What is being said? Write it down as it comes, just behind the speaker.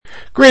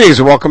Greetings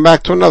and welcome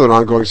back to another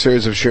ongoing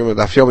series of Shirim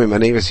Daf Yomi. My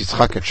name is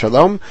Yitzchak et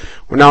Shalom.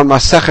 We're now in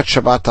Masechet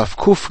Shabbat Daf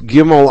Kuf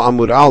Gimel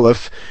Amud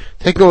Aleph,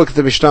 taking a look at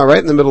the Mishnah right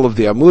in the middle of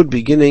the Amud,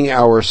 beginning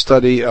our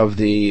study of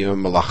the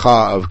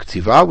Malacha of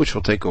K'tiva, which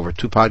will take over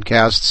 2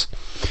 podcasts,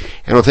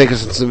 and will take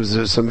us in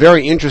some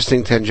very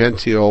interesting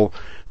tangential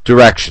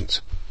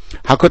directions.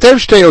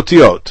 Hakotev shtei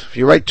otiyot. If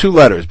you write 2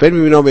 letters, Ben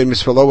Mimino Ben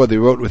Misfalo, whether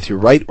you wrote with your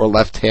right or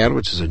left hand,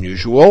 which is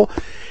unusual.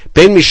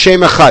 Ben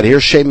Mishem Echad. Here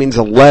Shem means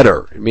a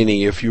letter,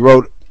 meaning if you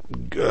wrote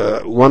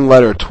one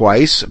letter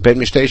twice, Ben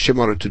Mishtei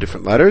Shemot are 2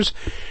 different letters,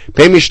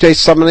 Ben Mishtei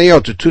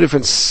Samanayot are 2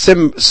 different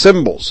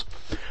symbols.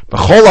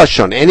 B'chol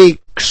Lashon, any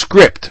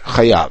script,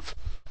 Chayav.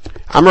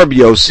 I'm Rabbi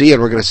Yossi,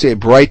 and we're going to see a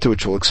Braita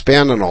which will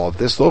expand on all of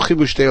this. Lo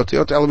chibu shtei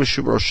otiyot ela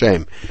mishum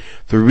roshem.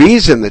 The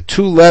reason that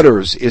 2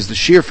 letters is the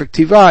shir for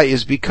K'tiva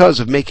is because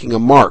of making a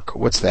mark.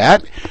 What's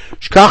that?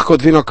 Shkach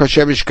kotvino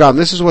kasher Mishkan.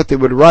 This is what they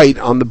would write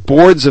on the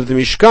boards of the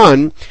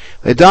Mishkan.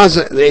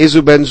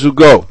 Ezu ben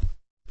zugo.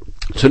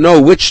 To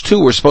know which 2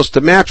 were supposed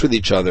to match with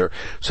each other.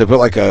 So they put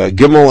like a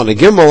gimel and a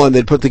gimel, and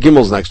they'd put the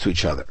gimels next to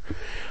each other.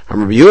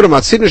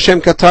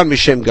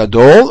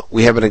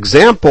 We have an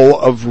example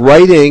of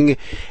writing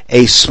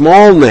a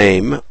small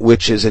name,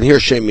 which is, and here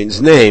Shem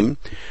means name,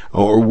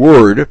 or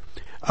word,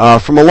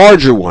 from a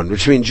larger one,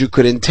 which means you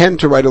could intend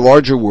to write a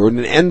larger word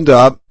and end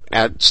up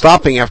at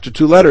stopping after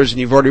 2 letters,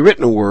 and you've already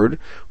written a word,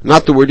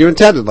 not the word you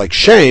intended, like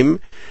Shem,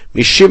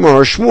 Mishima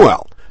or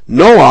Shmuel.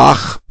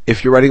 Noach,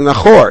 if you're writing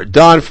Nachor,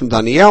 Dan from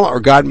Daniel, or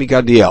Gad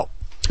Migadiel.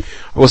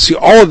 We'll see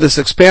all of this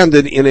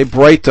expanded in a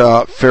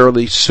Braita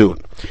fairly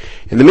soon.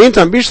 In the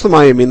meantime,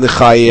 Bishlamayim in the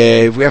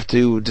Chayev, we have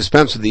to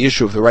dispense with the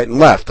issue of the right and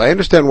left. I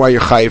understand why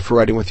you're Chayev for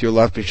writing with your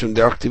left, Bishum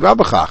Derech K'tiva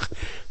B'chach.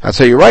 That's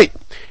how you write.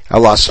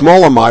 Allah,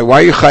 small amai, why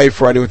are you Chayev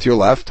for writing with your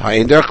left?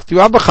 Hayin Derech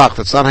K'tiva B'chach,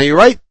 that's not how you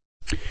write.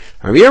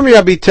 Rabbi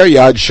Yirmiyah B'ter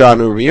Yad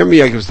Shanu, Rabbi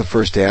Yirmiyah gives the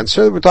first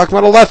answer, we're talking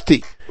about a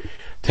lefty.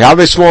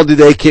 Te'ave small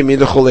didei kim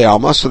midachulei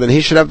alma, so then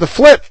he should have the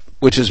flip,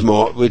 which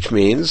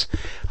means,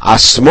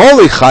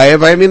 asmoli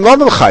chayev, I mean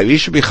lavel chayev, he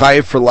should be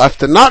chayev for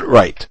left and not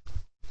right.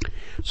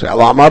 So,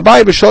 Elam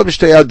Arbai b'shol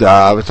b'shtei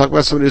yadav, we're talking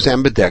about somebody who's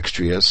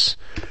ambidextrous.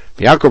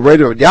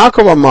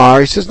 Yaakov Amar,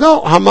 he says,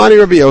 no, Hamani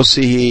Rabbi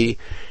Yossi,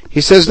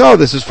 he says, no,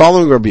 this is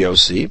following Rabbi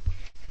Yossi.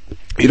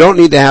 You don't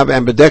need to have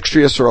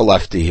ambidextrous or a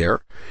lefty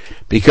here,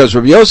 because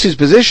Rabbi Yossi's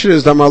position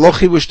is, the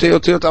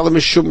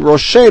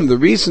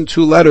reason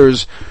 2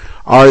 letters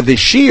are the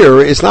shear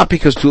is not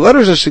because 2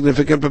 letters are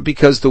significant, but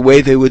because the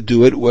way they would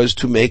do it was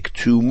to make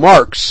 2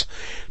 marks.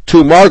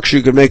 2 marks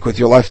you could make with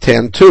your left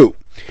hand too.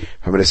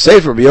 I'm going to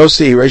say for Rabbi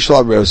Yossi,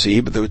 Rishal Rabbi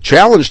Yossi, but the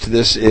challenge to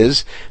this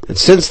is that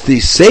since the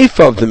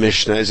Seifa of the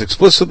Mishnah is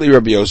explicitly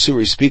Rabbi Yossi, where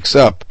he speaks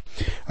up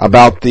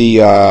about the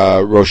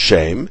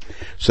Roshem,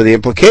 so the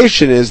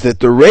implication is that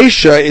the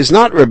Reisha is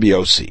not Rabbi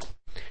Yossi,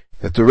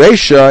 that the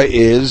Reisha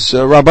is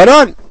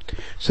Rabbanan.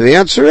 So the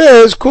answer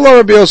is, Kula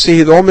Rabbi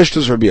Yossi, the whole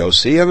Mishnah is Rabbi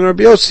Yossi, and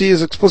Rabbi Yossi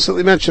is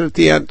explicitly mentioned at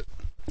the end.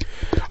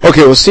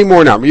 Okay, we'll see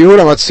more now. Rabbi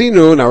Yehuda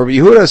Matzinu, now Rabbi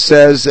Yehuda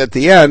says at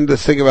the end, the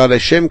thing about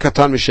Hashem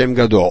Katan Mishem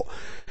Gadol.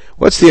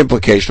 What's the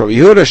implication? Rabbi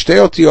Yehuda, Shtei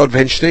Otiyot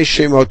V'hen Shnei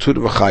Shemot Tud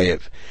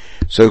V'chayev.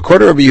 So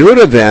according to Rabbi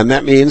Yehuda then,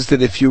 that means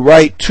that if you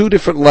write 2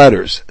 different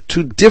letters,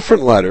 then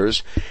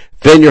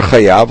you're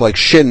chayav, like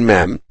Shin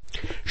Mem.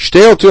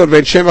 Shtei Otiyot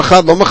V'hen Shem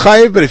Echad Lo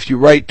M'chayev, but if you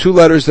write 2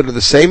 letters that are the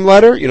same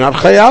letter, you're not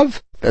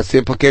chayav. That's the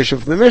implication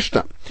from the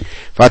Mishnah.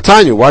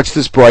 Vatanya, watch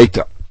this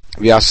Braita.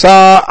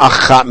 V'yasa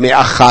achat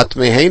me'achat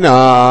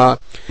mehena.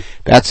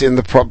 That's in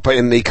the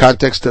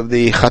context of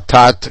the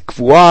Chatat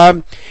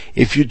Kvuah.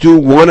 If you do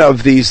one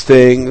of these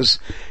things,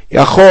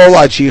 Yachol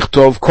ad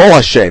shichtov kol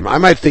Hashem. I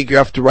might think you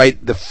have to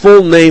write the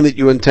full name that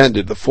you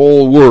intended, the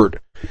full word.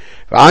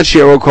 V'ad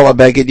she'ero kol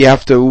habeged, you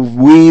have to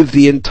weave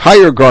the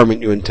entire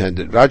garment you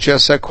intended. V'ad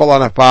she'aseh kol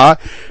hanapah,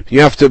 you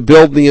have to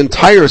build the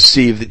entire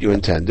sieve that you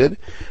intended.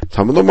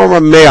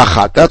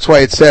 Me'achat. That's why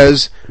it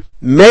says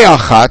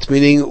me'achat,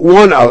 meaning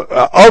one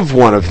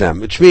of them,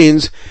 which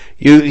means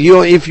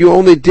if you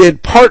only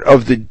did part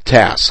of the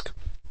task,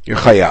 you're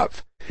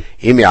chayav.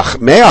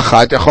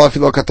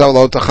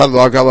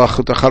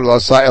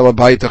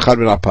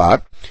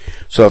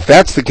 So if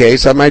that's the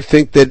case, I might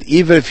think that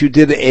even if you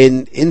did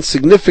an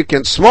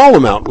insignificant small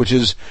amount, which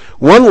is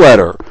 1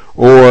 letter,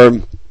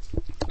 or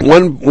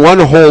one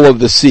hole of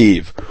the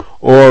sieve,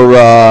 or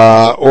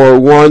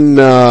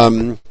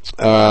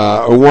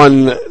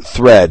one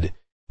thread,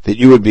 that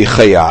you would be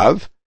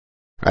chayav.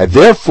 Right?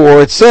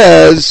 Therefore, it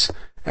says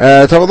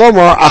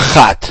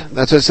achat.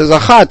 That's what it says.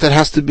 Achat. That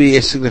has to be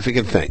a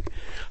significant thing.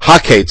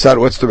 Haketzad.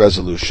 What's the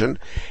resolution?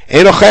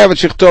 Eino chayav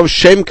shichtov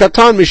shem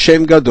katan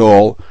mishem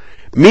gadol.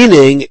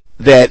 Meaning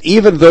that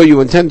even though you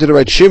intended to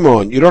write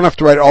Shimon, you don't have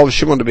to write all of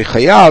Shimon to be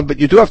chayav, but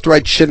you do have to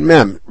write Shin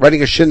Mem.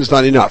 Writing a Shin is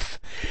not enough.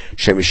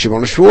 Shem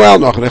Shimon Shmuel,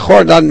 Noach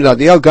Nechor, Dan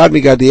Migadiel, Gad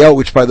Migadiel,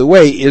 which by the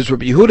way is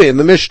Rabbi Yehuda in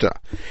the Mishnah.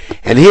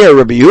 And here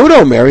Rabbi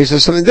Yehuda Omer, he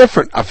says something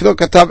different. Afilo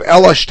katav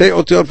ela shtei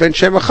otiyot v'en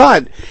shem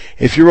echad.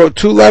 If you wrote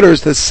 2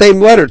 letters, the same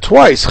letter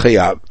twice,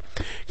 chayav.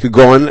 You could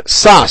go on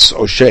Sas,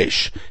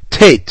 Oshesh,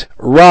 Tate,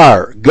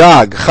 Rar,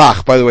 Gag,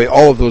 Chach. By the way,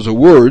 all of those are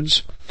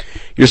words.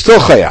 you're still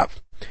chayav.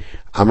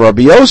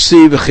 Rabbi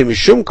Yossi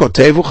v'chimishum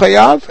kotevu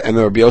chayav, and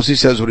Rabbi Yossi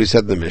says what he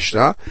said in the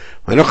Mishnah.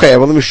 Ma'ino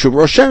chayav l'mishum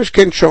roshem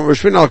shken shom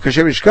rishmin al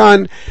kashem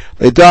mishkan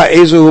leda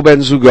ezu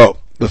ben zugo.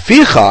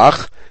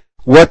 Lefichach,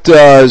 what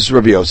does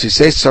Rabbi Yossi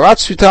say? Sarat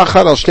svita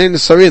achad al shnei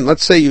nesarin.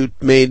 Let's say you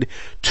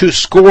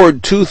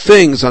scored two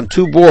things on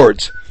two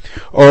boards,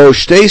 or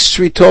shtei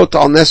sritot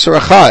al neser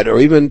achad, or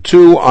even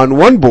two on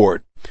one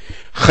board.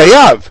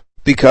 Chayav,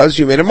 because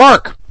you made a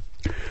mark.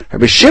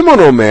 Rabbi Shimon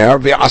Omer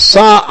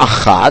ve'asa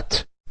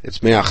achat.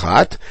 It's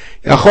me'achat.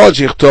 Yachol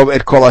shichtov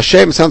et kol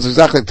Hashem. Sounds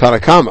exactly like Tanna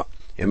Kama.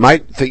 You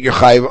might think you're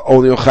chayiv,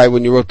 only you're chayiv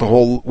when you wrote the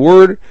whole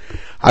word.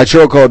 I'd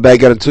sure call it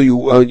bagat until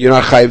you're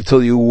not chayiv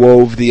until you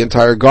wove the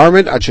entire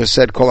garment. I just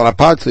said kol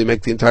anapat until you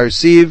make the entire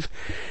sieve.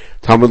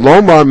 Talmud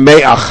lomar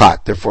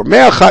me'achat. Therefore,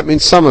 me'achat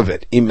means some of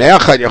it. Im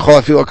me'achat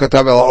yachol afilo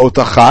katav el ot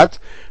achat.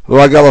 Lo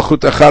agal achut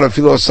achat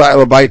afilo asa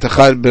el bayit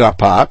achat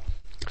b'rapa.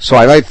 So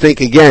I might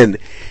think again,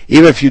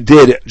 even if you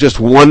did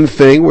just one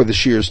thing where the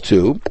shear is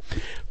two,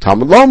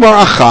 Talmud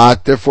lomar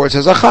achat, therefore it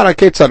says achat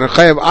aketzad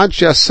chayav ad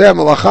she'aseh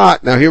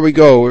malachat. Now here we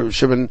go.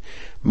 Shimon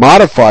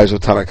modifies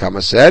what Tanna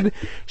Kama said.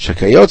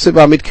 Shekayotze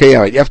b'amid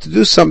kayamid. You have to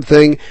do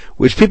something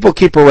which people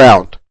keep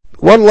around.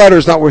 One letter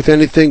is not worth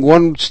anything.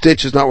 One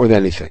stitch is not worth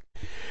anything.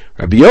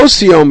 Rabbi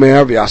Yossi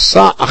Omer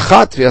v'yasa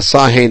achat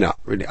v'yasa hena.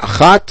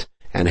 Achat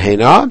and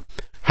hena.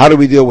 How do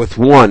we deal with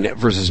one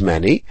versus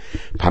many?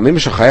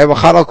 Sometimes you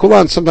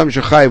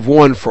chayav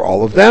one for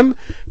all of them.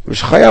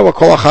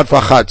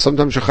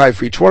 Sometimes you chayav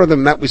for each one of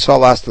them. That we saw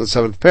last in the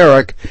 7th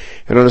parak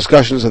in our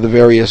discussions of the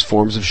various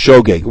forms of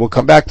shogeg. We'll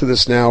come back to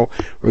this now.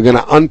 We're going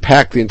to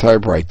unpack the entire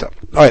Braita.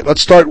 Alright,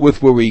 let's start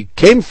with where we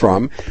came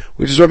from,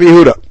 which is Rabbi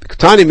Yehuda.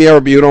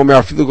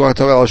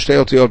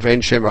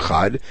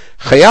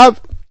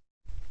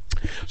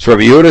 So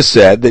Rabbi Yehuda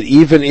said that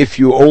even if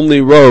you only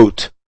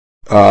wrote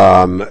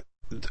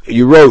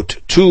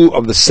two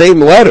of the same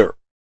letter,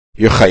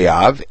 you're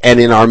chayav, and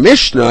in our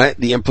Mishnah,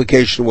 the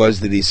implication was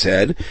that he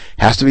said,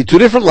 has to be two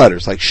different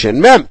letters, like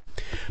Shin Mem.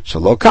 So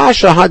lo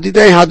kasha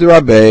hadidei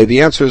hadirabe,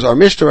 the answer is our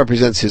Mishnah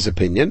represents his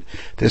opinion.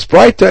 This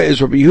Braita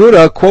is Rabbi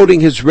Yehuda quoting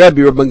his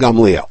Rebbe, Rabban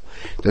Gamliel.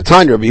 The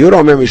Tanya, Rabbi Yehuda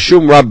Omer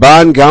Mishum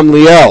Rabban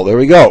Gamliel. There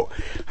we go.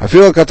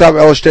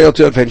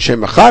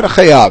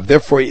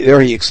 Therefore,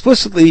 there he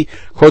explicitly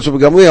quotes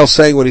Rabbi Gamliel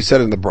saying what he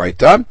said in the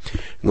Braita.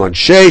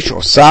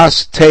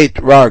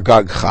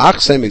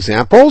 Same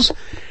examples.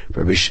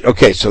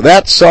 Okay, so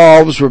that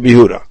solves Rabbi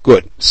Yehuda.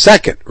 Good.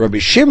 Second, Rabbi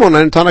Shimon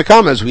and Tanna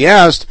Kama, as we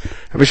asked,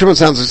 Rabbi Shimon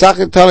sounds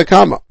exactly like Tanna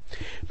Kama.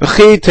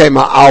 Maybe the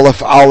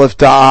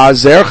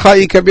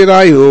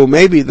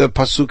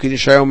pasuk in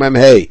Yeshayahu Mem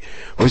Hey,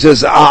 where it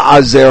says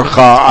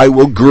Azercha, I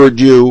will gird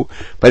you.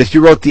 But if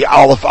you wrote the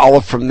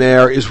Aleph from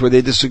there, is where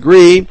they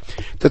disagree.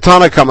 The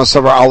Tanna Kama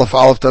Savar Aleph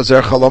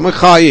Azercha lo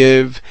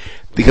mechayiv,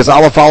 because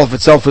Aleph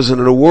itself isn't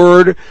a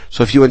word.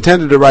 So if you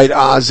intended to write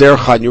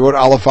Azercha and you wrote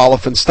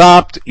Aleph and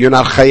stopped, you're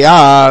not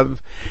chayav.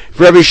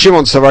 Rabbi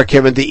Shimon Savar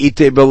Kevin de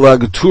Ite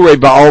Begalture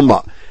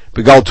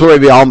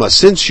Ba'alma,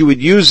 since you would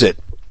use it,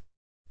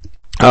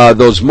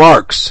 those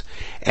marks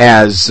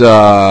as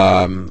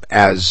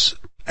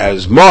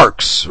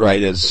marks,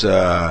 right? As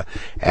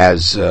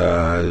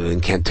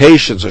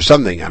incantations or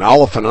something, an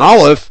aleph and an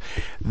aleph.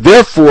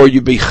 Therefore, you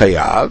be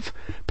chayav.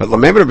 But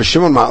remember, Rabbi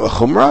Shimon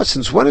Ma'lechumra.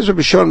 Since when is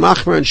Rabbi Shimon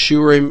machmer and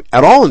shiurim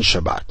at all in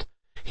Shabbat?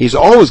 He's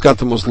always got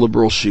the most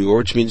liberal shiur,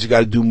 which means you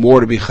got to do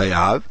more to be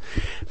chayav.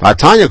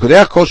 V'atanya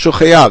kodech kol shu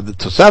chayav. The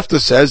Tosefta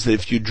says that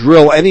if you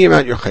drill any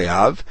amount, you're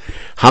chayav.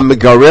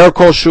 Ha-megarer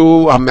kol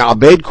shu,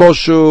 ha-me'abed kol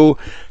shu,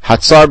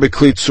 hatzar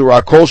b'kli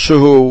tzura kol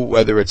shu,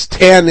 whether it's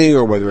tanning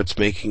or whether it's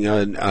making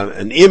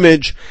an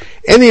image.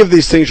 Any of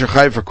these things you're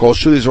chayav for kol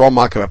shu. These are all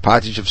makar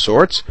patich of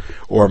sorts,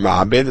 or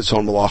ma'abed, it's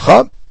all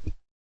malacha.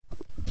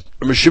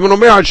 Rabbi Shimon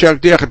Omer, ad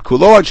she'akdiach et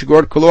kulo, ad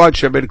she'gor et kulo, ad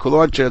she'abed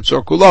kulo, ad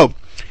she'atzor kulo.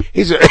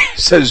 He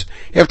says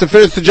you have to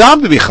finish the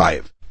job to be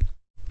chayiv.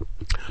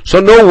 So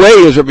no way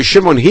is Rabbi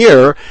Shimon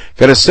here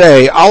going to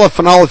say aleph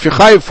and aleph you're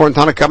chayiv for, and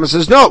Tanna Kama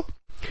says no.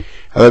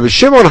 Rabbi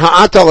Shimon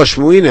ha'at al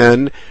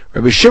hashmuinen.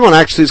 Rabbi Shimon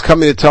actually is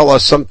coming to tell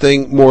us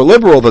something more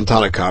liberal than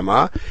Tanna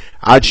Kama.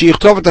 Ad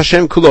she'ichtov et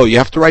Hashem kulo. You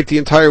have to write the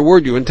entire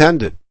word you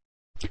intended.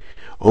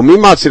 How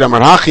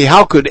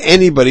could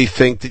anybody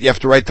think that you have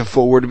to write the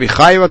full word to be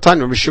chayiv?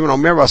 Rabbi Shimon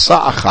Omer v'asa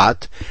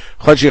achat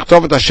chad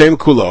she'ichtov et Hashem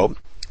kulo.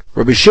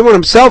 Rabbi Shimon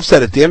himself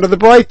said at the end of the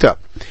Braita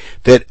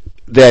that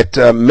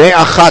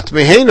me'achat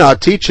mehena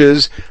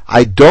teaches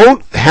I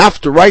don't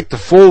have to write the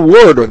full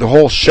word or the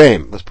whole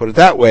shem. Let's put it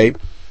that way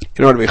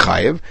in order to be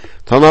chayiv.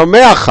 Talmud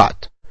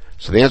me'achat.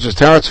 So the answer is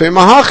Teretz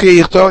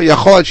ve'mahachi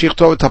yachol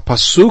shichtov et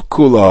pasuk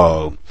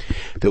kulo.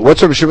 That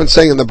what's Rabbi Shimon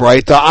saying in the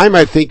Braita? I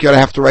might think you'd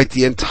have to write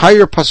the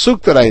entire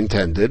pasuk that I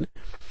intended.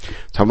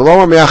 Talmud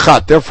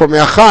me'achat. Therefore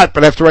me'achat,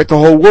 but I have to write the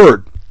whole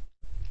word.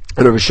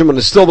 And Rabbi Shimon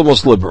is still the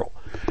most liberal.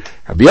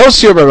 Rabbi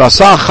Yossi Rabbi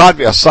Asa Achat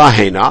v'Asa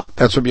Hena.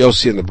 That's Rabbi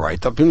Yossi in the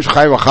Braita. Sometimes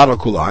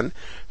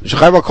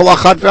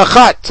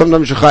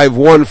you chayiv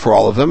one for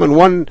all of them,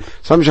 and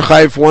sometimes you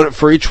chayiv one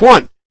for each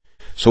one.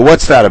 So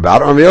what's that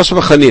about? Rabbi Yossi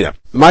v'Chanina.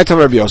 My time,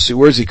 Rabbi Yossi.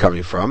 Where is he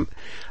coming from?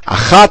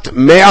 Achat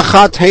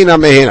me'achat heina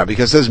mehena,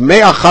 because it says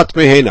me'achat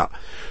mehena.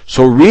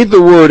 So read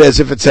the word as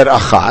if it said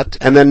achat,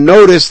 and then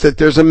notice that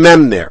there's a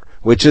mem there,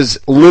 which is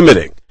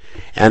limiting.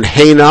 And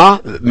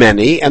heina,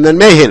 many, and then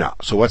mehena.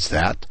 So what's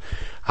that?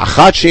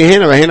 Achat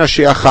shehena vehena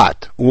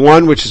she'achat.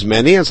 One which is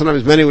many, and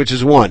sometimes many which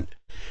is one.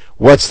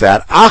 What's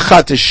that?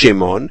 Achat is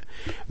Shimon,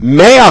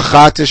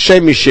 me'achat is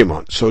Shemi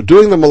Shimon. So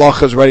doing the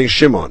malacha is writing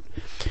Shimon.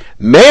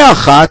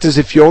 Me'achat is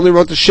if you only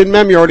wrote the shin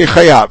mem, you're already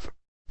chayav.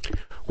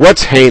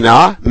 What's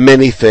heina?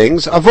 Many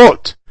things,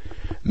 avot.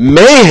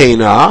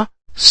 Mehena,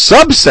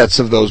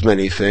 subsets of those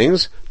many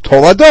things,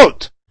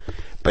 toladot.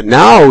 But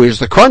now here's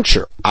the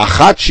cruncher.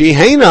 Achat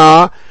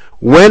shehena,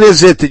 when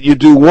is it that you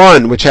do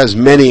one which has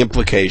many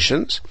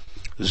implications?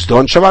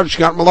 Zdon Shabbat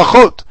Shgat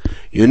Malachot.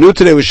 You knew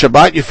today was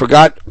Shabbat, you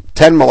forgot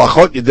 10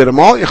 Malachot, you did them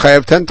all, you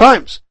chayav 10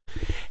 times.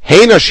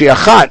 Heina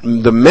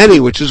Shiachat, the many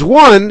which is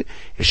one,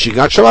 is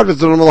Shigat Shabbat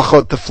Zdon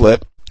Malachot, the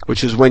flip,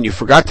 which is when you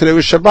forgot today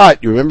was Shabbat,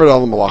 you remembered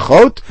all the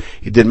Malachot,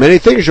 you did many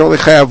things, you only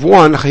chayav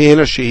one,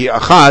 Heina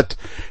Shiachat,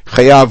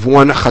 chayav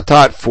one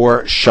chatat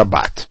for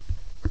Shabbat.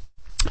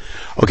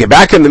 Okay,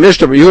 back in the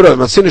Mishnah, Yehuda,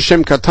 Matzina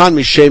Shem Katan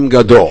Mishem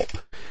Gadol.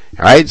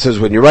 Alright, it says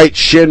when you write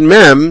Shin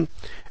Mem,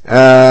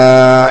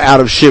 out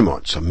of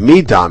Shimon. So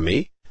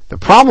midami. The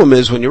problem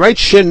is when you write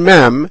Shin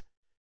Mem,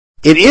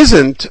 it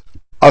isn't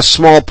a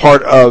small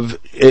part of.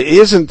 It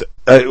isn't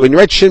when you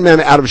write Shin Mem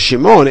out of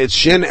Shimon. It's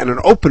Shin and an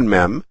open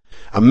Mem,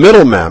 a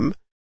middle Mem.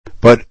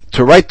 But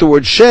to write the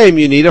word Shem,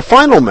 you need a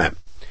final Mem.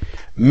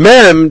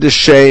 Mem de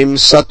Shem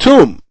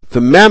Satum. The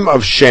Mem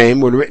of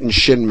Shem, when written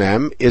Shin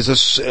Mem, is a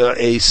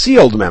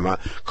sealed Mem, a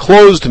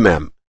closed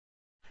Mem.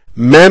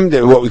 Mem,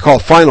 what we call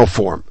final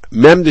form.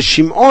 Mem de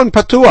Shimon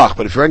patuach,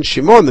 but if you're in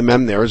Shimon, the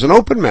mem there is an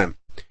open mem.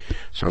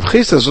 So Rav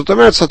Chisda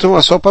zotameret satum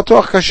aso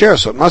patuach kasher.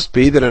 So it must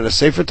be that in a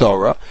Sefer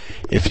Torah,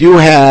 if you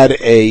had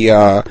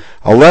a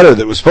letter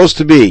that was supposed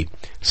to be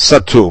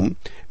satum,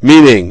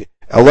 meaning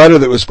a letter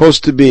that was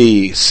supposed to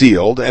be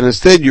sealed, and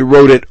instead you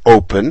wrote it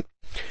open,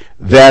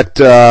 that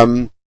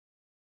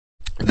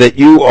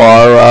you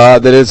are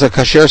that is a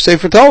kasher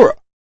Sefer Torah,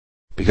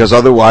 because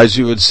otherwise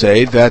you would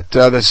say that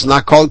this is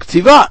not called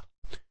k'tivah.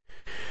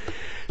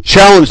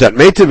 Challenge that.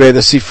 Meiteve, the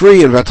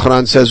Sifri in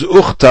Vatchanan says,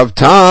 Uchtav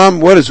Tam.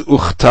 What does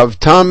Uchtav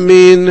Tam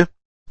mean?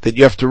 That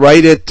you have to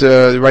write it,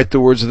 write the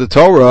words of the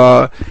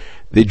Torah.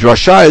 The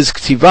drasha is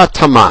K'tiva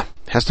Tama.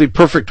 It has to be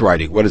perfect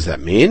writing. What does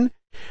that mean?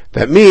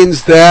 That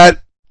means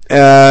that,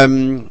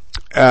 Shelo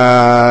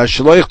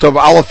Yichtov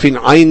Alafin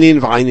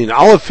Einin V'Einin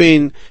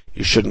Alafin.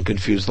 You shouldn't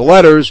confuse the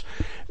letters.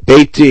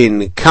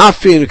 Beitin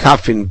Kafin,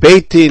 Kafin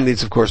Beitin.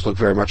 These of course look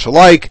very much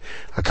alike.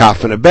 A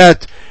Kaf and a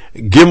Bet.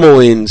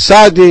 Gimel in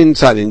Sadin,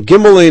 Sadin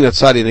Gimel in,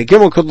 Sadin and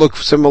Gimel could look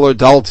similar.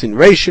 Dalet in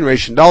Reishin,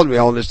 Reishin Dalet, we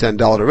all understand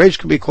Dalet and Reish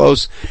could be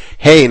close.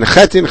 Hey and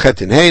Chetin,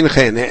 Chetin Hey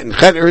and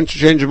Chet are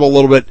interchangeable a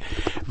little bit.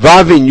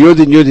 Vavin,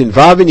 Yudin, Yudin,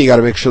 Vavin, you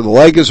gotta make sure the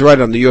leg is right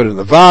on the Yud and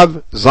the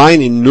Vav.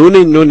 Zainin,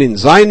 Nunin, Nunin,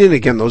 Zainin,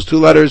 again those two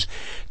letters.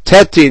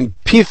 Tetin,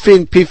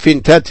 Pifin,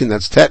 Pifin, Tetin,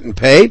 that's Tet and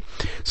Pei.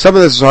 Some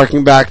of this is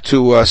harking back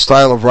to a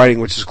style of writing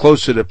which is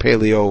closer to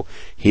Paleo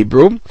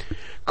Hebrew.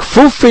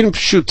 Kfufin,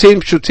 Pshutin,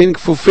 Pshutin,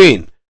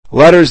 Kfufin.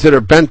 Letters that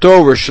are bent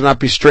over should not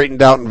be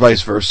straightened out and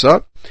vice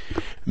versa.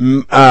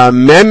 Mem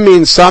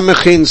means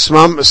samachin,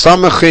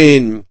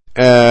 samachin,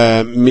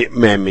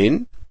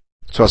 memin.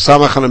 So a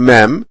samach and a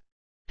mem.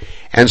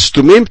 And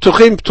stumim,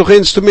 ptuchin,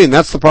 ptuchin, stumin.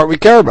 That's the part we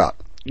care about.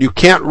 You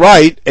can't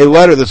write a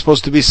letter that's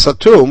supposed to be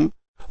satum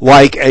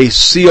like a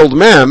sealed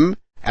mem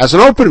as an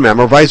open mem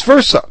or vice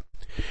versa.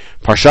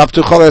 Parsha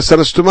ptucha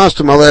le'asana stuma,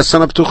 stuma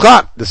le'asana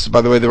ptucha. This is,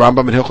 by the way, the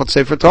Rambam in Hilchot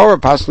Sefer Torah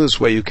passing this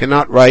way. You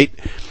cannot write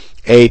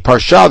a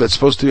parsha that's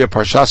supposed to be a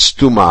parsha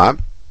stuma,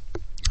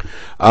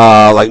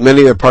 like many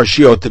of the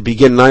parshiot that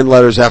begin 9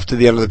 letters after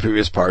the end of the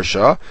previous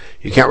parsha.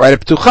 You can't write a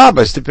ptucha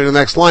by skipping the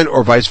next line,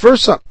 or vice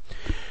versa.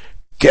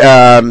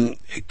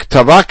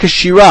 Ktava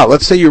shira.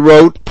 Let's say you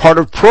wrote part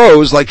of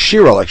prose like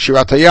shira, like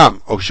shirat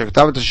hayam, or shira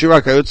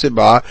kayotze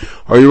ba,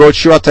 or you wrote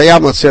shirat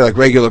hayam, let's say like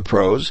regular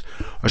prose,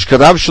 or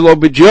shkatav shelo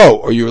b'jo,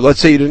 or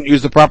let's say you didn't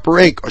use the proper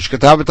ink, or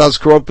shkatav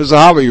tazkarot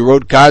b'zahav, you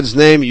wrote God's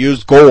name, you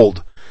used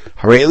gold.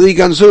 Harei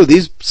ganzu.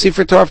 These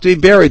Sefer Torah have to be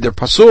buried. They're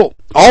pasul.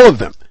 All of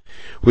them.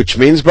 Which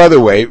means, by the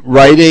way,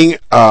 writing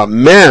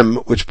mem,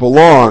 which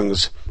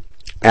belongs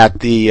at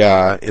the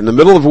in the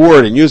middle of a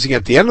word and using it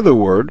at the end of the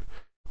word,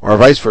 or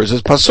vice versa,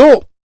 is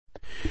pasul.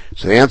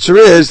 So the answer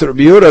is that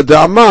Rabbi Yehuda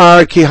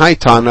Da'amar ki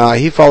haytana.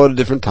 He followed a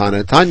different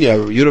Tana. Tanya,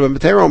 Rabbi Yehuda ben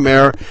Betera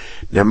Omer,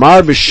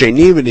 Nemar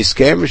b'sheni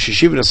v'niskem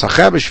v'shishi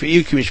v'nesacheh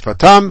v'shvi'i ki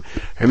mishpatam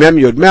remem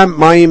yod mem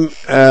mayim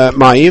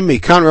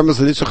mikan remez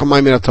l'nitzach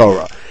hamayim min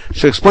haTorah. I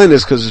should explain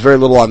this because there's very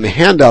little on the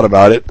handout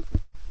about it.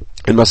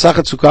 In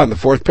Masachet Sukkah, in the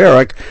 4th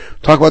parak,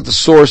 talk about the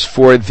source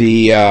for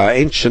the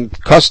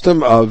ancient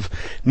custom of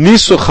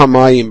Nisuch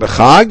HaMayim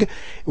B'Chag,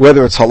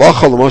 whether it's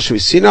Halacha L'Moshe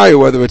Sinai or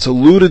whether it's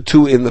alluded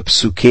to in the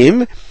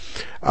Psukim.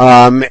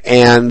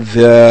 And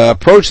the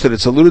approach that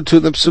it's alluded to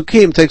in the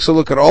Psukim takes a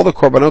look at all the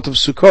Korbanot of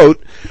Sukkot,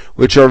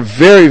 which are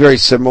very, very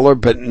similar,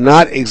 but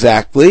not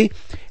exactly,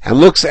 and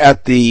looks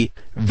at the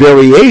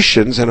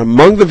variations, and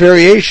among the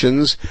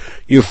variations,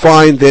 you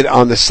find that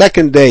on the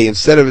second day,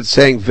 instead of it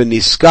saying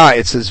v'niska,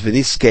 it says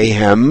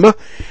v'niskehem.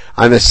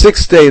 On the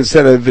sixth day,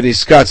 instead of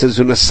v'niska, it says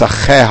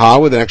unasacheha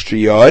with an extra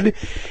yod,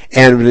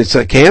 and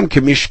v'niskehem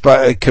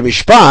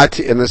kamishpat.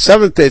 In the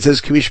seventh day, it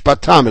says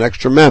kamishpatam, an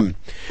extra mem.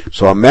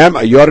 So a mem,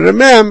 a yod, and a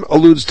mem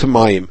alludes to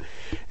mayim.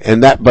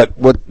 And that, but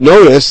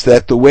notice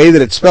that the way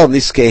that it's spelled,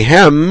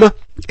 niskehem,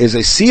 is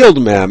a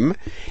sealed mem,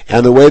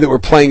 and the way that we're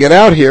playing it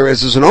out here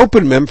is as an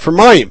open mem for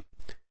mayim.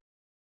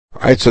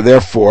 Alright, so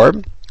therefore,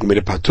 so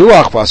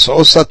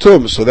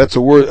that's a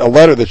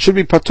letter that should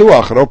be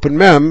patuach, an open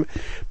mem,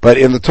 but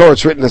in the Torah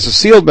it's written as a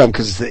sealed mem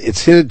because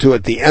it's hinted to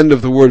at the end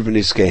of the word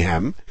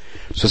v'niskehem.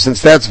 So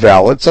since that's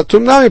valid,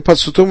 satum nami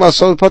pasutum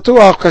vasol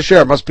patuach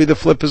kasher. Must be the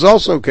flip is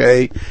also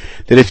okay.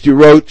 That if you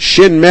wrote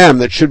shin mem,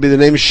 that should be the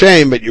name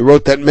shem, but you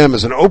wrote that mem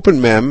as an open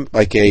mem,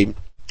 like a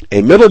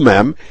middle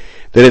mem,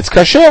 that it's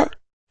kasher.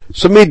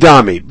 So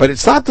midami, but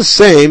it's not the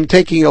same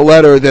taking a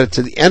letter that's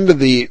at the end of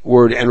the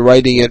word and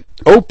writing it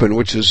open,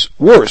 which is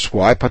worse.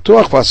 Why?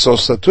 Patuach vasol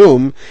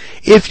satum,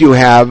 if you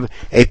have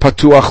a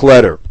patuach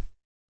letter,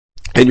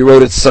 and you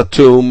wrote it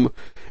satum,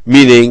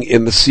 meaning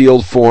in the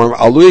sealed form,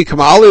 alui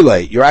kama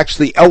alile, you're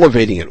actually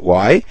elevating it.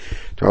 Why?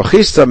 Rav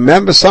Chisda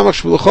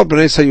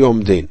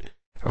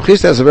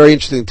has a very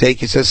interesting take.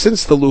 He says,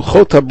 since the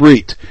Luchot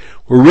HaBrit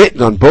were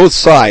written on both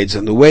sides,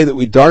 and the way that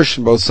we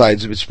darshan both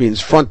sides, which means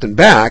front and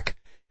back,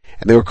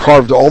 and they were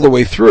carved all the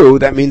way through,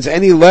 that means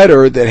any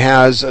letter that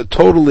has a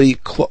totally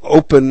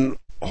open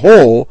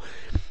hole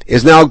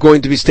is now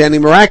going to be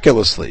standing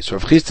miraculously. So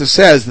Rav Chisda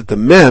says that the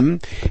mem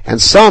and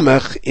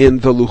samech in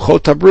the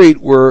Luchot HaBrit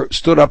were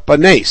stood up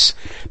banes.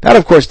 That,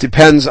 of course,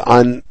 depends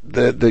on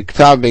the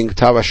ktav being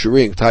ktav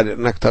ashurim,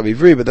 not ktav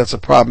ivri, but that's a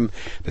problem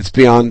that's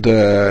beyond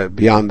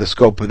the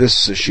scope of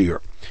this shiur.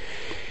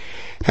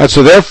 And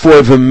so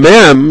therefore, the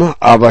mem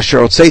of asher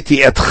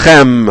otzeiti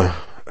etchem,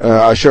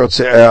 asher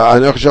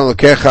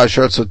lokecha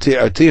asher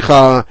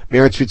otzicha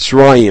meretz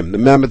Mitzrayim, the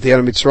mem at the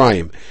end of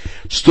Mitzrayim,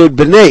 stood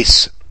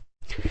banes.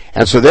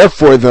 And so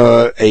therefore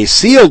a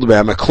sealed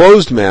mem, a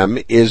closed mem,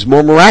 is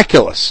more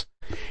miraculous.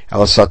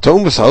 But if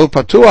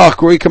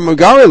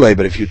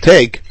you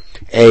take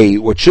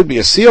what should be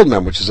a sealed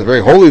mem, which is a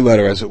very holy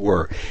letter as it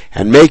were,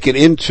 and make it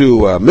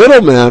into a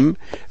middle mem,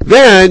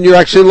 then you're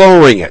actually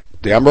lowering it.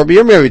 The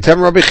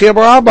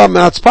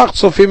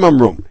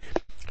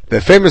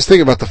famous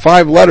thing about the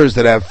 5 letters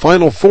that have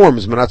final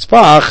forms,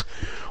 menatzpach,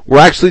 were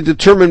actually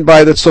determined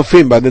by the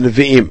tzofim, by the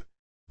nevi'im.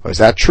 Is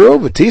that true?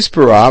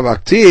 V'tisperav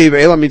aktiv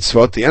ela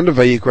mitzvot. The end of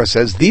Vayikra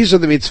says these are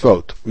the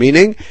mitzvot,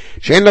 meaning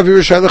she'en navi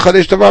rishai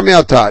lechadesh davar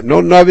mi'ata.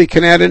 No navi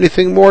can add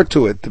anything more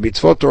to it. The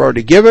mitzvot are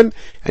already given,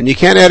 and you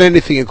can't add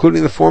anything,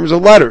 including the forms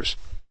of letters.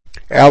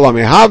 Ela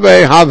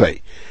mehave have.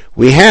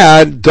 We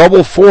had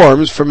double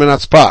forms for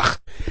menatzpach.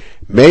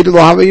 Made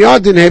lo have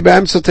yadin he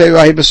be'emtza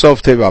teva he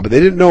besof teva, but they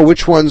didn't know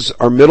which ones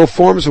are middle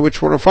forms and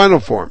which one are final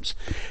forms.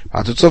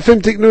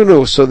 Atutzofim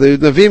tiknunu. So the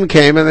Navim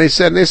came and they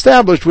said and they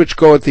established which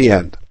go at the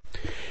end.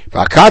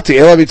 It's the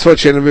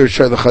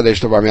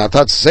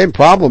same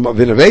problem of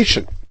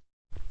innovation.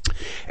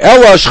 The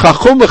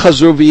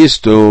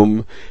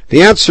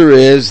answer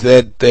is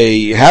that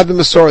they had the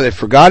Masorah, they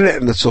forgot it,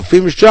 and the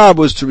Sofim's job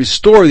was to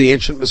restore the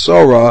ancient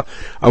Masorah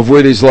of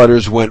where these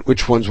letters went,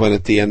 which ones went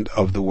at the end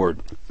of the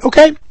word.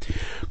 Okay.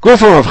 Go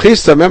from Rav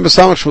Chisda,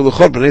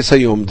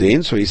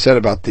 so he said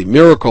about the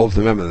miracle of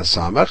the Mem and the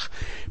Samach.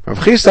 Rav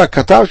Chisda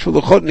katav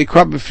shvuluchot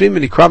nikra b'fnim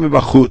and nikra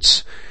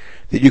b'chutz.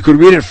 That you could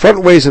read it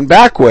front ways and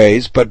back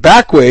ways, but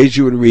back ways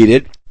you would read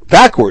it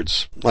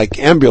backwards, like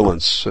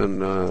ambulance,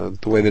 and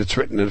the way that it's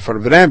written in front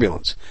of an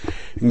ambulance.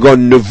 And go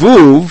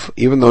nevuv,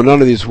 even though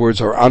none of these words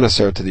are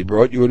anaser to the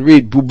brot, you would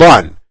read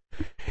buban.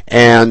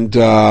 And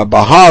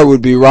bahar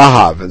would be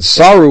rahav, and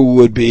saru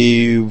would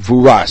be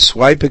vuras.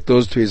 Why I picked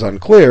those three is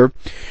unclear,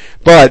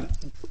 but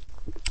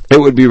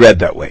it would be read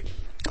that way.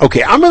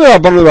 Okay, I'm going to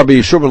Rabbi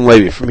Yeshua ben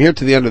Levi. From here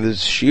to the end of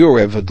this shiur,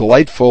 we have a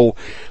delightful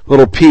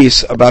little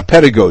piece about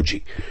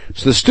pedagogy.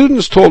 So the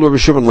students told Rabbi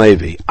Yeshua ben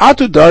Levi,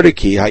 Atu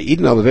dardiki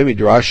ha'idin al Beit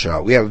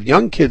Midrasha. We have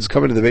young kids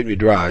coming to the Beit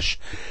Midrash.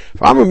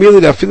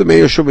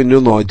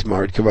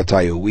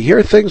 We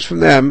hear things from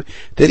them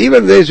that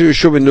even the days of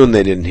Yeshua ben Nun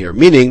they didn't hear.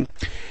 Meaning,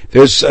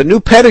 there's a new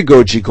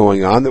pedagogy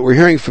going on that we're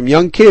hearing from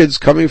young kids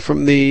coming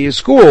from the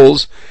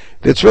schools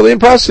that's really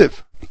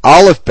impressive.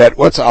 Aleph Bet,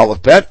 what's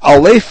Aleph Bet?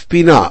 Aleph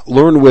Bina,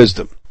 learn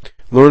wisdom,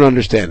 learn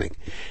understanding.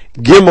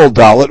 Gimel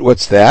Dalet,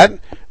 what's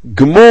that?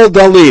 Gmol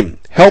Dalim,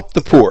 help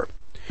the poor.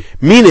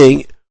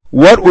 Meaning,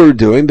 what we're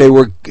doing,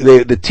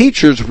 the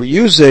teachers were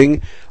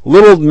using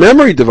little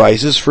memory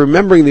devices for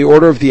remembering the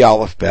order of the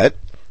Aleph Bet,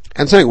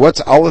 and saying,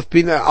 what's Aleph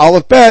Bina?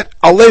 Aleph Bet,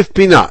 Aleph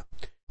Bina.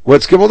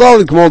 What's Gimel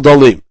Dalet? Gmol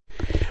Dalim.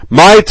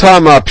 My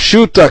tama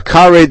pshuta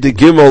kare de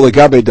gimel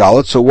legabe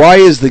dalet. So why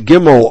is the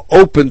gimel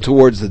open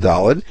towards the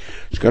dalet?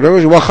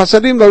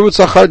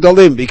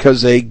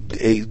 Because a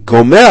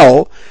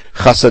gomel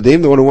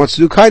chasadim, the one who wants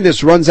to do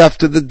kindness, runs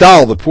after the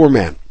dal, the poor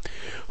man.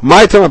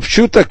 My tama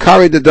pshuta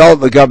kare de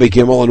dalet legabe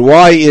gimel. And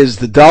why is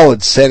the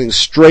dalet setting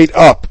straight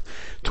up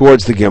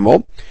towards the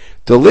gimel?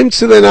 the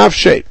limtzile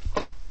nafshe,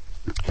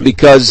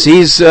 because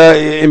he's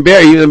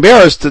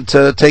embarrassed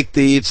to take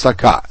the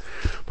tzedakah.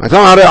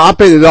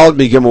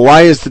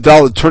 Why is the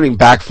dalet turning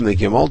back from the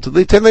gimel?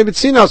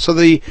 So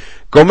the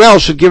gomel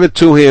should give it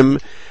to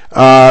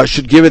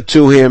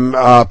him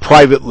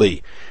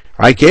privately.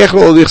 Right?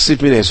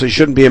 So he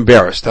shouldn't be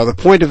embarrassed. Now the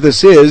point of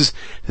this is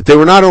that they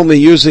were not only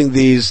using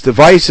these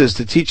devices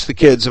to teach the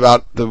kids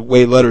about the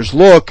way letters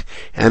look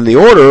and the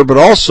order, but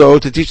also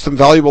to teach them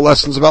valuable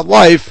lessons about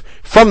life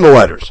from the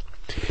letters.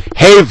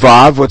 Hey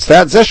Vav, what's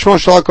that? Zeshmo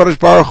Shal HaKadosh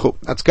Baruch Hu.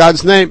 That's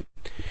God's name.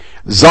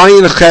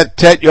 Zayin Chet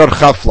Tet Yor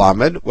Chaf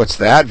Lamed. What's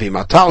that?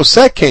 V'imata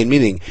Osekain,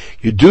 meaning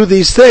you do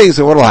these things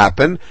and what will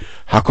happen?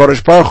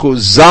 HaKadosh Baruch Hu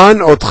Zan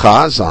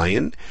Otcha,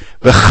 Zayin,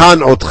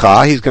 V'chan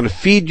Otcha, he's going to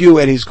feed you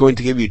and he's going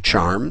to give you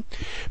charm.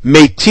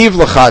 Meitiv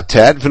L'cha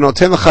Tet,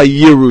 V'noten L'cha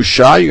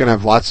Yerusha, you're going to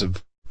have lots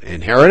of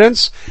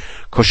inheritance.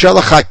 Kosher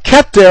L'cha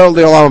Keter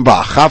Le'olam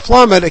Haba, Chaf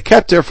Lamed, a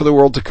Keter for the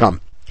world to come.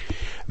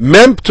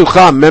 Mem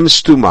Ptucha, Mem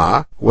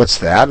Stuma, what's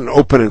that? An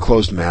open and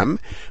closed Mem.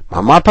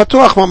 Mamar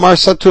Patuach, Mamar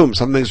Satum,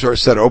 some things are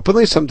said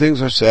openly, some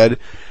things are said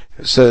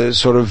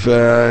sort of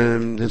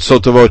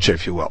sotto voce,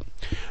 if you will.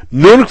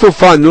 Nun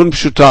Kfufa, Nun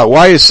Pshuta,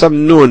 why is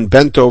some Nun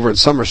bent over and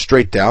some are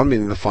straight down,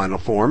 meaning the final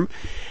form?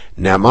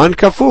 Naman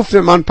Kafuf,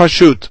 Naman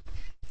Pashut.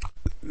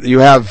 You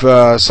have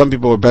some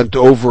people are bent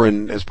over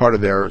as part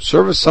of their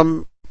service,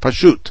 some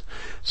Pashut,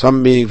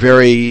 some being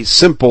very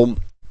simple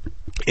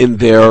in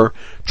their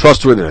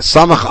trustworthiness.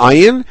 Samach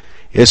Ayin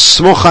is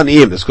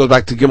Smochaniyim. This goes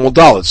back to Gimel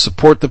Dalet,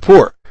 support the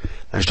poor.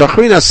 And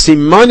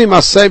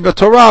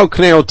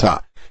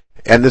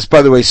this,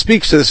 by the way,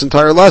 speaks to this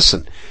entire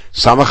lesson.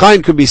 Samach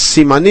Ayin could be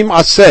Simanim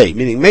Aseh,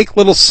 meaning make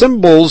little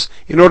symbols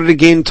in order to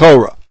gain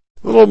Torah.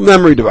 Little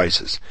memory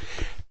devices.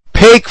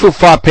 Pei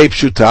Kfufa Pei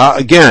Pshuta,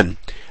 again,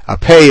 a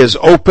pei is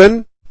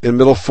open in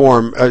middle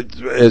form,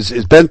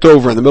 is bent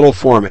over in the middle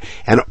form,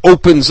 and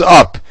opens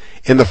up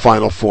in the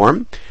final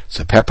form.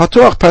 So Peh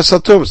Patuach, Peh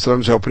Satum,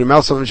 sometimes you open your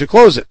mouth, sometimes you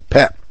close it.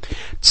 Peh.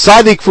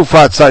 Tzadik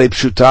Kfufa Tzadik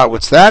Pshuta,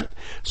 what's that?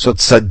 So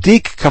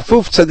Tzadik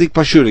Kafuf, Tzadik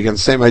Pashut, again,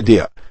 same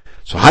idea.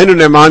 So Hainu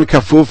Neman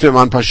Kafuf,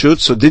 Neman Pashut,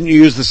 so didn't you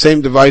use the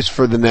same device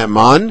for the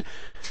Neman?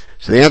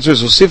 So the answer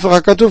is Osif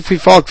HaKatuf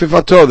Fifal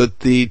Kfifato,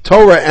 that the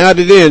Torah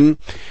added in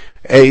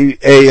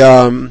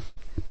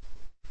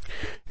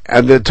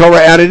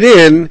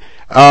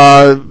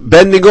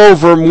bending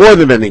over more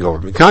than bending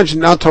over.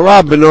 Now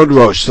Torah benod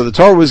rosh. So the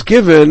Torah was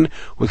given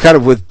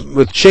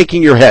with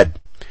shaking your head.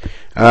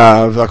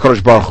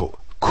 HaKadosh Baruch Hu.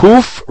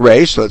 Kuf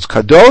reish, so it's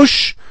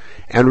kadosh,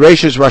 and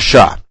reish is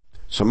rasha.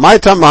 So my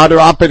tam mahadar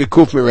ape de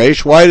kuf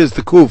mireish. Why does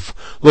the kuf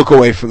look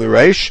away from the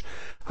reish?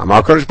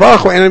 Amar HaKadosh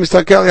Baruch Hu enem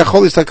mistakel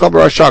yachol yistakel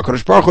b'rasha.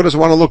 HaKadosh Baruch Hu doesn't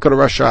want to look at a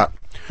rasha.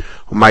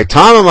 My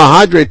tam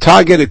mahadre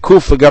target a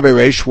kuf legabe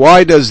reish.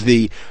 Why does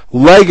the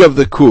leg of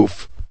the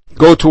kuf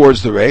go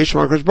towards the reish?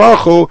 HaKadosh Baruch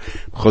Hu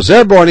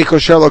chozer bo ani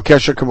kosher lo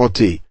kesher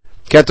kamoti.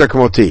 Keter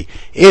kamoti.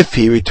 If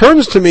he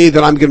returns to me,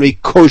 then I'm going to be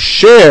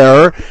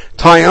kosher,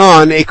 tie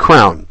on a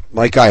crown,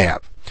 like I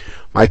have.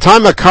 My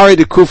time akari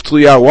de kuf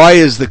tluya. Why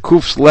is the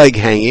kuf's leg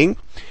hanging?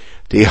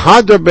 The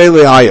hadar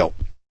bele'ayil.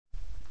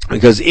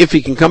 Because if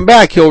he can come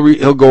back,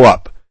 he'll go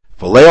up.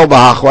 V'leil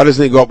bahach. Why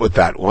doesn't he go up with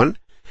that one?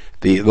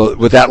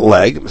 With that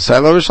leg. What does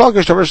that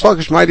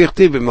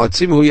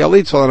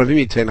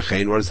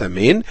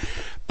mean?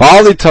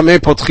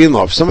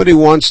 If somebody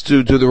wants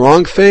to do the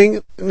wrong thing,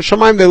 in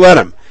Shamayim they let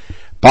him.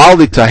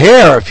 Bali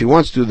taher, if he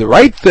wants to do the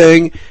right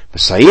thing,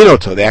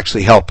 they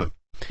actually help him.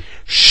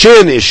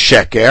 Shin is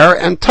sheker,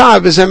 and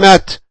tav is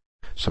emet.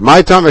 So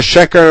my time is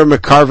sheker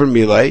mekarven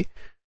milei.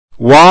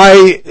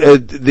 Why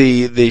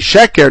the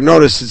sheker?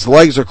 Notice its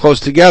legs are close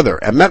together.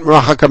 Emet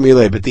merachaka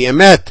milei, but the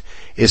emet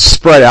is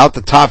spread out.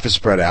 The tav is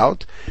spread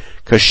out.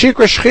 Because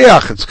shikra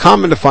shchiach, it's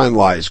common to find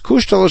lies.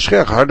 Kushta lo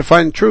shchiach, hard to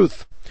find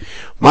truth.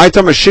 My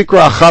time is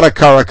shikra achara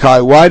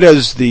karakai. Why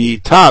does the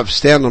tav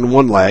stand on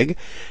one leg?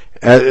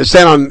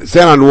 Stand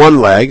on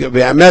one leg.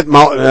 Ve'emet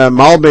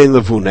malbein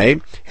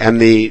levune, and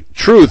the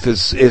truth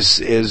is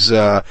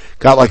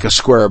got like a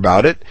square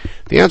about it.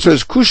 The answer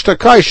is kushta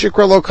kai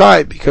shikra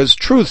lokai, because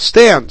truth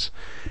stands,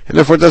 and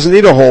therefore it doesn't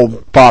need a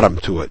whole bottom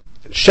to it.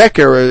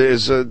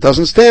 Sheker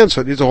doesn't stand, so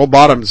it needs a whole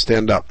bottom to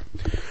stand up.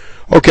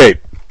 Okay,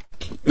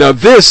 now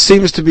this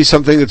seems to be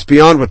something that's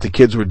beyond what the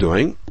kids were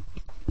doing.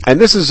 And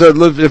this is a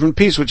little different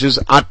piece, which is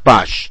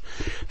Atbash.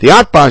 The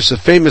Atbash is a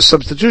famous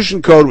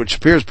substitution code, which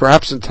appears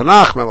perhaps in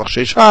Tanakh, Melech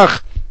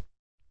Sheshach,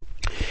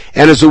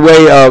 and is a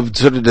way of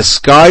sort of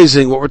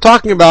disguising what we're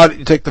talking about.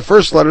 You take the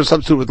first letter,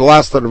 substitute with the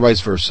last letter, vice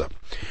versa.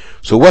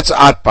 So what's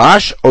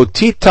Atbash?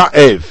 Oti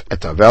ta'ev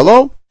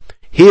etavelo.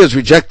 He has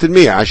rejected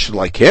me, I should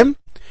like him.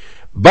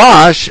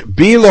 Bash,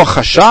 bilo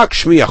chashak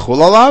shmi yachul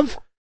alav.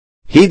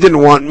 He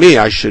didn't want me,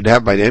 I should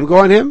have my name go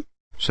on him.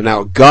 So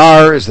now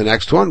Gar is the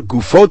next one.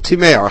 Gufo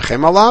timei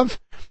archem alav.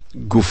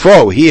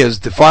 Gufo, he has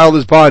defiled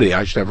his body.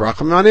 I should have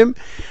rachem on him.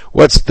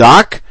 What's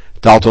Dak?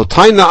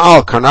 Daltotai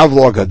na'al karnav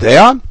lo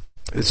gadea.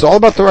 It's all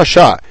about the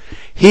Rasha.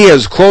 He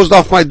has closed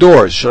off my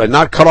doors. Should I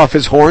not cut off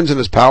his horns and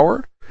his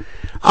power?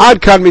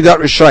 Ad kan midat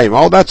rishayim.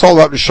 Oh, that's all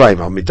about rishayim.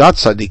 Midat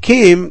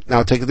tzadikim.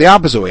 Now take it the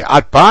opposite way.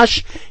 Ad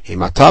bash,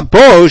 imata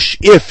bosh.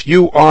 If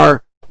you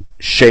are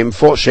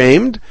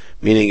shamed,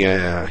 meaning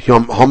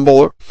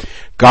humble.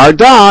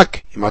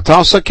 Gardak,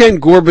 imata saken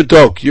gur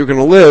bedok. You're going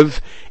to live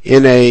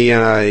in a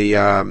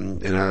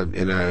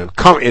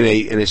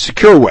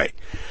secure way.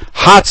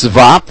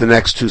 Hatzvap, the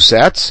next two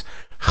sets.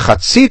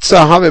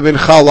 Chatzitza have ben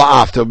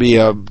chala'af. There'll be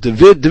a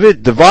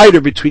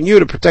divider between you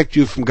to protect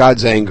you from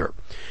God's anger.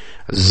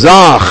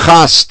 Za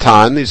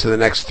chastan. These are the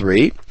next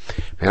three.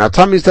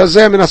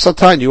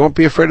 You won't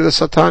be afraid of the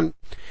Satan.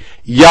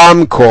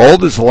 Yam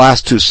kol is the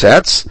last two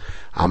sets.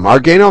 Amar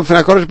Geinom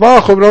F'Nakodesh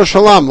Baruch Hu B'Rosh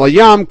Halam La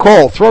Yam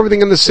Kol. Throw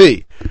everything in the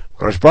sea.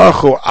 Kodesh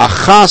Baruch Hu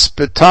Achas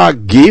B'Ta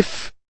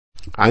Gif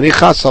Ani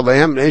Chas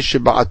Alehem Ne'esh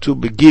Ba'atu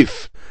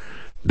B'Gif.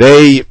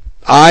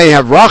 I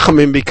have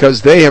rachamim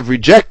because they have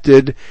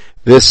rejected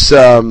this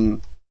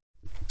B'Gif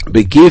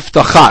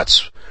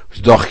Tachatz.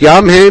 Doch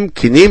Yamhem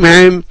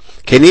Kinimhem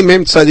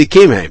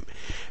Tzadikimhem.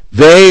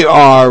 They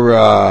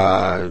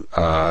are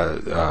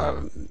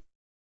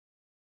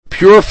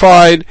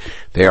purified.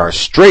 They are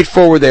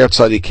straightforward. They are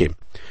tzadikim.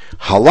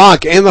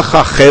 Halak en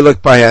lecha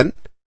chelek bahen.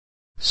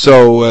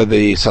 So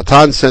the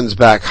Satan sends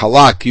back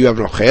halak. You have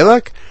no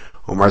chelek.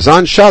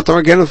 Umarzan shat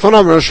again in front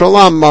of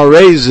Shalom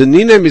marei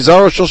zenine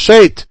mizaro shel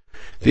sheit.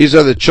 These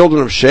are the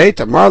children of Sheit.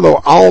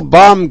 Amarlo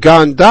albam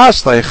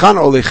gandas leichan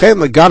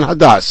olichen legan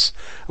hadas.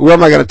 Where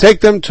am I going to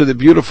take them? To the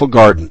beautiful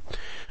garden.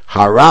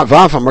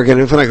 Haravaf again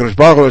in front of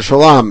Baruch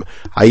Shalom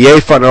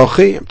ayef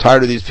anochi. I'm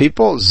tired of these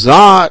people.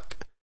 Zatzchak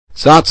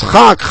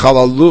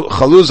chalu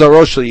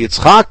zarosh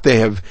Yitzchak. They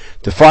have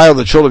defiled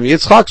the children of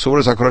Yitzchak. So what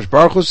does HaKadosh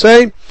Baruch Hu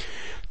say?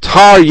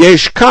 Tar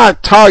yesh li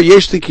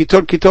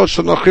kitot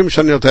shanochim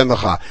shani noten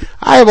lecha.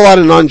 I have a lot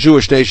of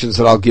non-Jewish nations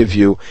that I'll give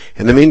you.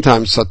 In the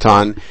meantime,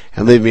 Satan,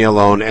 and leave me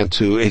alone. And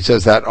he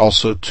says that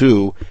also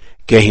to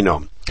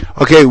Gehinom.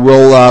 Okay,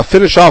 we'll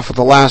finish off with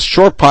the last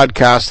short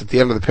podcast at the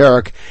end of the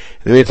parak.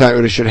 In the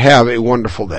meantime, you should have a wonderful day.